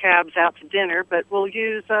take cabs out to dinner, but we'll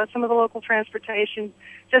use some of the local transportation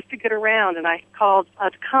just to get around. And I called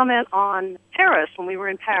to comment on Paris when we were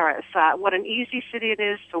in Paris, what an easy city it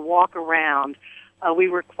is to walk around. We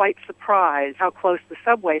were quite surprised how close the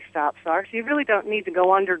subway stops are. So you really don't need to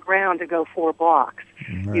go underground to go 4 blocks.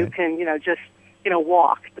 Right. You can, just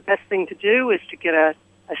walk. The best thing to do is to get a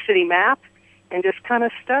city map and just kind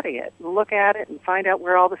of study it, and look at it, and find out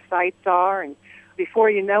where all the sites are. And before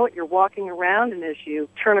you know it, you're walking around, and as you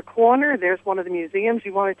turn a corner, there's one of the museums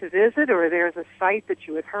you wanted to visit, or there's a site that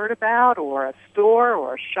you had heard about, or a store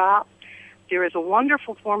or a shop. There is a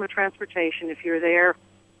wonderful form of transportation if you're there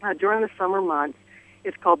during the summer months.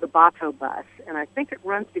 It's called the Bateau Bus, and I think it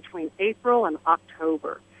runs between April and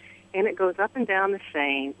October. And it goes up and down the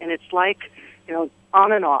Seine, and it's like,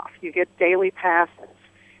 on and off. You get daily passes,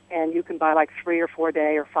 and you can buy like 3 or 4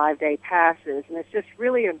 day or 5 day passes. And it's just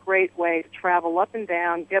really a great way to travel up and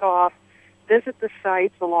down, get off, visit the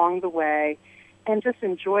sites along the way, and just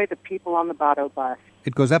enjoy the people on the Bateau Bus.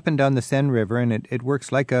 It goes up and down the Seine River, and it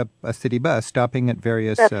works like a city bus, stopping at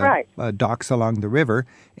various docks along the river.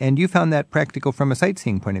 And you found that practical from a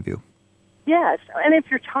sightseeing point of view. Yes, and if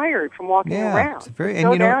you're tired from walking around,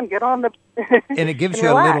 go down, get on the and it gives you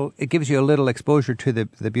a little exposure to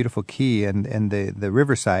the beautiful quay and the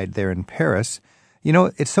riverside there in Paris.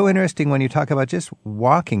 It's so interesting when you talk about just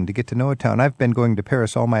walking to get to know a town. I've been going to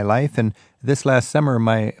Paris all my life, and This last summer,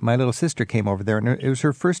 my little sister came over there, and it was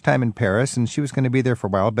her first time in Paris, and she was going to be there for a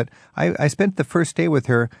while, but I spent the first day with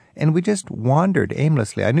her, and we just wandered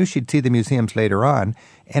aimlessly. I knew she'd see the museums later on,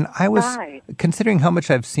 and I was, considering how much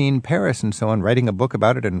I've seen Paris and so on, writing a book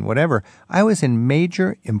about it and whatever, I was in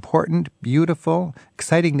major, important, beautiful,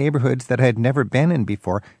 exciting neighborhoods that I had never been in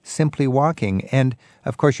before, simply walking. And,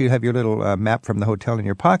 of course, you have your little map from the hotel in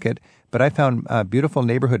your pocket, but I found beautiful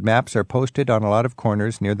neighborhood maps are posted on a lot of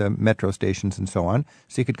corners near the metro stations and so on.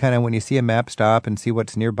 So you could kind of, when you see a map, stop and see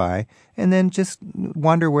what's nearby, and then just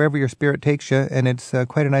wander wherever your spirit takes you, and it's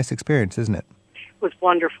quite a nice experience, isn't it? It was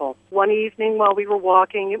wonderful. One evening while we were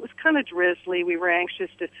walking, it was kind of drizzly. We were anxious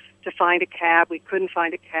to find a cab. We couldn't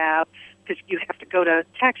find a cab because you have to go to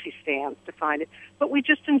taxi stands to find it. But we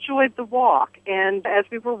just enjoyed the walk. And as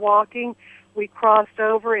we were walking, we crossed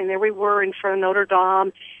over, and there we were in front of Notre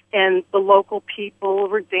Dame, and the local people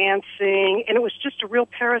were dancing, and it was just a real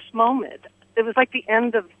Paris moment. It was like the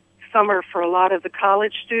end of summer for a lot of the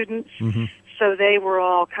college students, so they were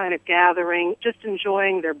all kind of gathering, just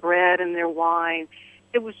enjoying their bread and their wine.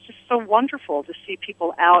 It was just so wonderful to see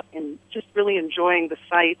people out and just really enjoying the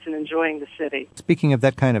sights and enjoying the city. Speaking of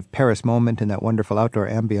that kind of Paris moment and that wonderful outdoor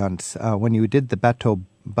ambiance, when you did the bateau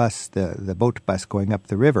bus, the boat bus going up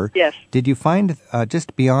the river, yes, did you find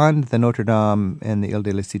just beyond the Notre Dame and the Ile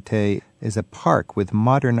de la Cité is a park with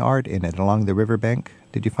modern art in it along the riverbank?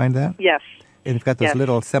 Did you find that? Yes. And you've got those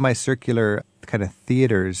little semicircular kind of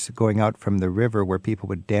theaters going out from the river where people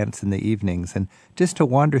would dance in the evenings. And just to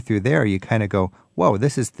wander through there, you kind of go, whoa,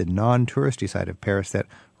 this is the non-touristy side of Paris that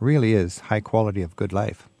really is high quality of good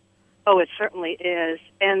life. Oh, it certainly is.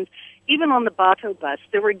 And even on the bateau bus,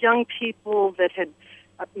 there were young people that had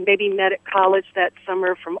maybe met at college that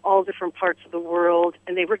summer from all different parts of the world,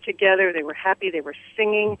 and they were together, they were happy, they were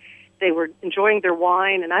singing, they were enjoying their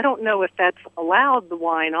wine, and I don't know if that's allowed the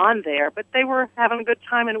wine on there, but they were having a good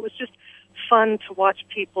time, and it was just fun to watch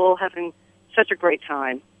people having such a great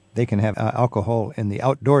time. They can have alcohol in the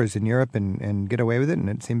outdoors in Europe and get away with it, and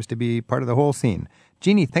it seems to be part of the whole scene.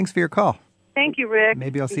 Jeannie, thanks for your call. Thank you, Rick.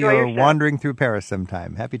 Maybe I'll see you wandering through Paris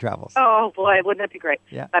sometime. Happy travels. Oh, boy, wouldn't that be great?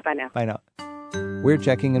 Yeah. Bye-bye now. Bye now. We're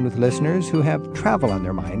checking in with listeners who have travel on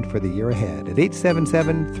their mind for the year ahead at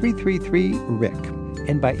 877-333-RICK.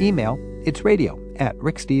 And by email, it's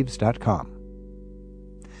radio@ricksteves.com.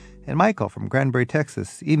 And Michael from Granbury,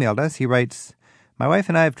 Texas, emailed us. He writes, my wife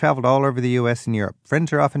and I have traveled all over the U.S. and Europe.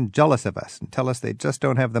 Friends are often jealous of us and tell us they just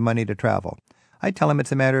don't have the money to travel. I tell them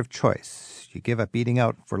it's a matter of choice. You give up eating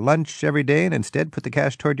out for lunch every day and instead put the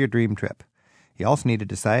cash toward your dream trip. You also need to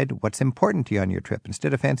decide what's important to you on your trip.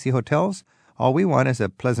 Instead of fancy hotels, all we want is a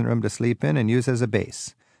pleasant room to sleep in and use as a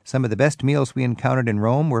base. Some of the best meals we encountered in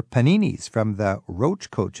Rome were paninis from the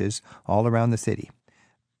Roach coaches all around the city.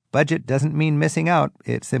 Budget doesn't mean missing out.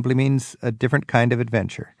 It simply means a different kind of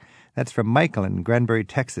adventure. That's from Michael in Granbury,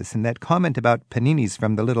 Texas. And that comment about paninis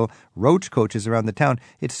from the little Roach coaches around the town,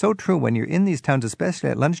 it's so true when you're in these towns, especially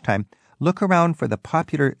at lunchtime. Look around for the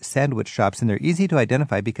popular sandwich shops, and they're easy to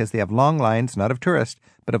identify because they have long lines, not of tourists,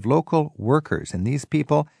 but of local workers. And these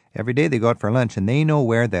people, every day they go out for lunch, and they know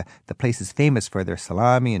where the place is famous for their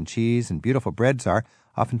salami and cheese and beautiful breads are.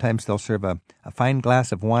 Oftentimes they'll serve a fine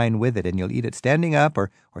glass of wine with it, and you'll eat it standing up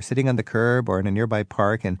or sitting on the curb or in a nearby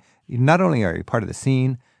park. And not only are you part of the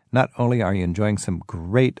scene, not only are you enjoying some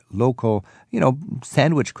great local,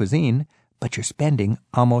 sandwich cuisine, but you're spending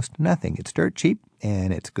almost nothing. It's dirt cheap,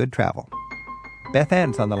 and it's good travel. Beth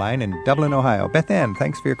Ann's on the line in Dublin, Ohio. Beth Ann,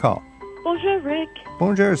 thanks for your call. Bonjour, Rick.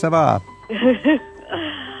 Bonjour, ça va?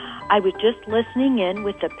 I was just listening in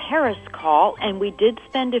with the Paris call, and we did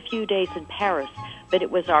spend a few days in Paris, but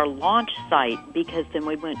it was our launch site because then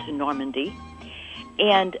we went to Normandy.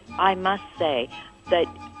 And I must say that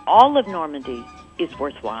all of Normandy is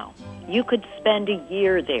worthwhile. You could spend a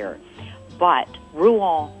year there, but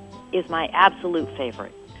Rouen is my absolute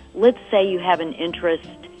favorite. Let's say you have an interest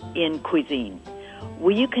in cuisine.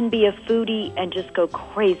 Well, you can be a foodie and just go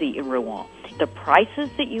crazy in Rouen. The prices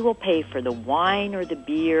that you will pay for the wine or the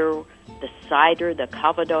beer, the cider, the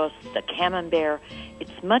calvados, the camembert,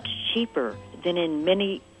 it's much cheaper than in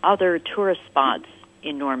many other tourist spots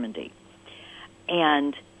in Normandy.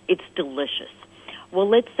 And it's delicious. Well,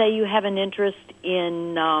 let's say you have an interest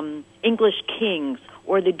in English kings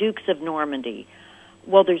or the Dukes of Normandy.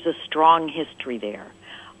 Well, there's a strong history there.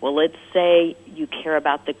 Well, let's say you care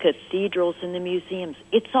about the cathedrals and the museums.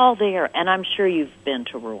 It's all there, and I'm sure you've been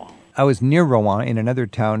to Rouen. I was near Rouen in another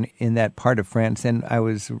town in that part of France, and I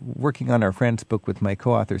was working on our France book with my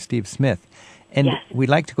co-author, Steve Smith. And we'd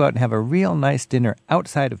like to go out and have a real nice dinner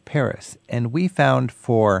outside of Paris. And we found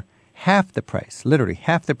for half the price, literally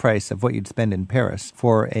half the price of what you'd spend in Paris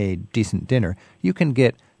for a decent dinner, you can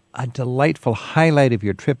get a delightful highlight of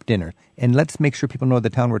your trip dinner. And let's make sure people know the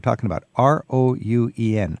town we're talking about.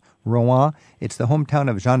 Rouen. Rouen. It's the hometown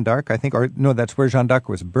of Jeanne d'Arc, I think. Or no, that's where Jeanne d'Arc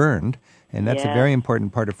was burned. And that's a very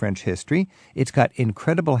important part of French history. It's got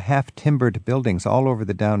incredible half-timbered buildings all over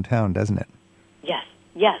the downtown, doesn't it?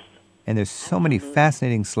 Yes. And there's so many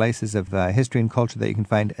fascinating slices of history and culture that you can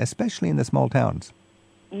find, especially in the small towns.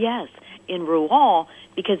 Yes. In Rouen,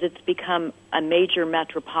 because it's become a major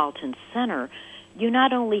metropolitan center, you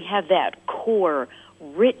not only have that core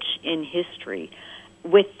rich in history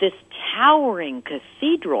with this towering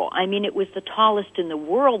cathedral. I mean, it was the tallest in the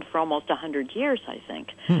world for almost 100 years, I think.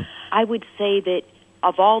 I would say that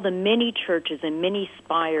of all the many churches and many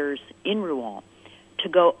spires in Rouen, to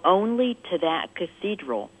go only to that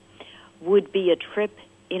cathedral would be a trip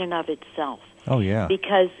in and of itself. Oh, yeah.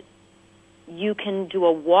 Because you can do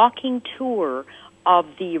a walking tour of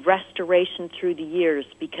the restoration through the years,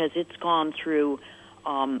 because it's gone through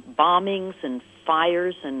bombings and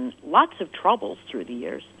fires and lots of troubles through the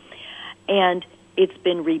years. And it's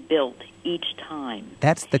been rebuilt each time.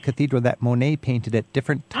 That's the cathedral that Monet painted at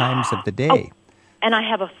different times of the day. Oh, and I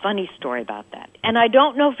have a funny story about that. And I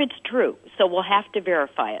don't know if it's true, so we'll have to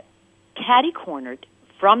verify it. Catty-cornered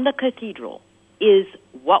from the cathedral is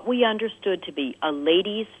what we understood to be a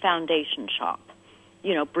ladies' foundation shop.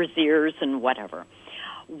 You know, brassieres and whatever.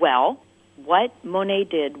 Well, what Monet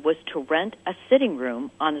did was to rent a sitting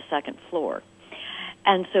room on the second floor.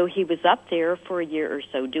 And so he was up there for a year or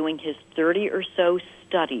so doing his 30 or so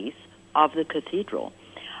studies of the cathedral.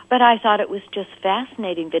 But I thought it was just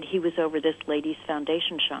fascinating that he was over this ladies'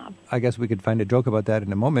 foundation shop. I guess we could find a joke about that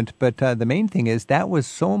in a moment. But the main thing is that was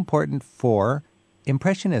so important for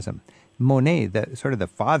Impressionism. Monet, the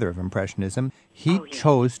father of Impressionism, he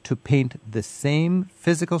chose to paint the same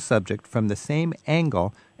physical subject from the same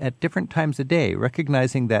angle at different times a day,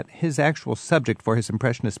 recognizing that his actual subject for his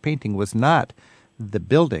Impressionist painting was not the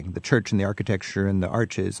building, the church and the architecture and the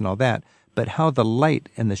arches and all that, but how the light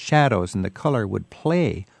and the shadows and the color would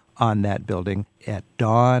play on that building at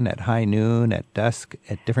dawn, at high noon, at dusk,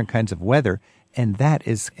 at different kinds of weather. And that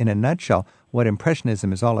is, in a nutshell, what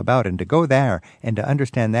Impressionism is all about. And to go there and to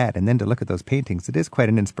understand that and then to look at those paintings, it is quite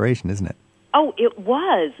an inspiration, isn't it? Oh, it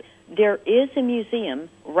was. There is a museum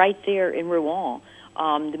right there in Rouen,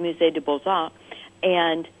 the Musée des Beaux-Arts,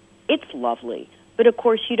 and it's lovely. But, of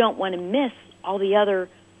course, you don't want to miss all the other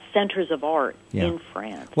centers of art in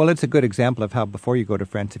France. Well, it's a good example of how before you go to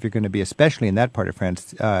France, if you're going to be especially in that part of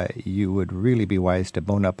France, you would really be wise to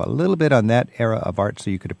bone up a little bit on that era of art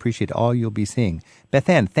so you could appreciate all you'll be seeing.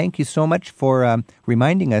 Bethann, thank you so much for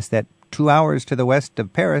reminding us that 2 hours to the west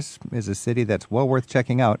of Paris is a city that's well worth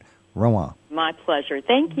checking out, Rouen. My pleasure.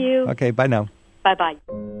 Thank you. Okay, bye now. Bye-bye.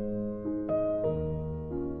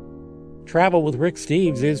 Travel with Rick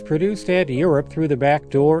Steves is produced at Europe Through the Back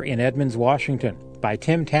Door in Edmonds, Washington, by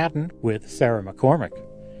Tim Tatton with Sarah McCormick.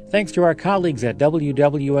 Thanks to our colleagues at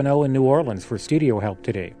WWNO in New Orleans for studio help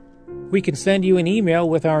today. We can send you an email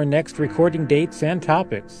with our next recording dates and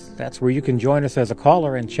topics. That's where you can join us as a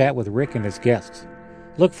caller and chat with Rick and his guests.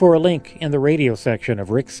 Look for a link in the radio section of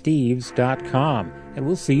ricksteves.com, and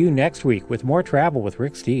we'll see you next week with more Travel with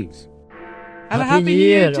Rick Steves. And Happy New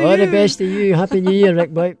Year to all you. The best to you. Happy New Year,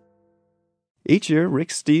 Rick Boy. Each year, Rick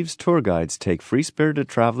Steves tour guides take free-spirited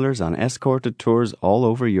travelers on escorted tours all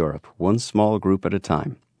over Europe, one small group at a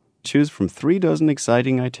time. Choose from 36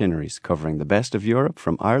 exciting itineraries covering the best of Europe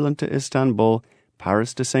from Ireland to Istanbul,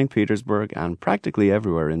 Paris to St. Petersburg, and practically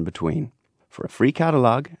everywhere in between. For a free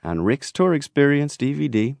catalogue and Rick's Tour Experience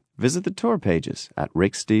DVD, visit the tour pages at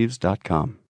ricksteves.com.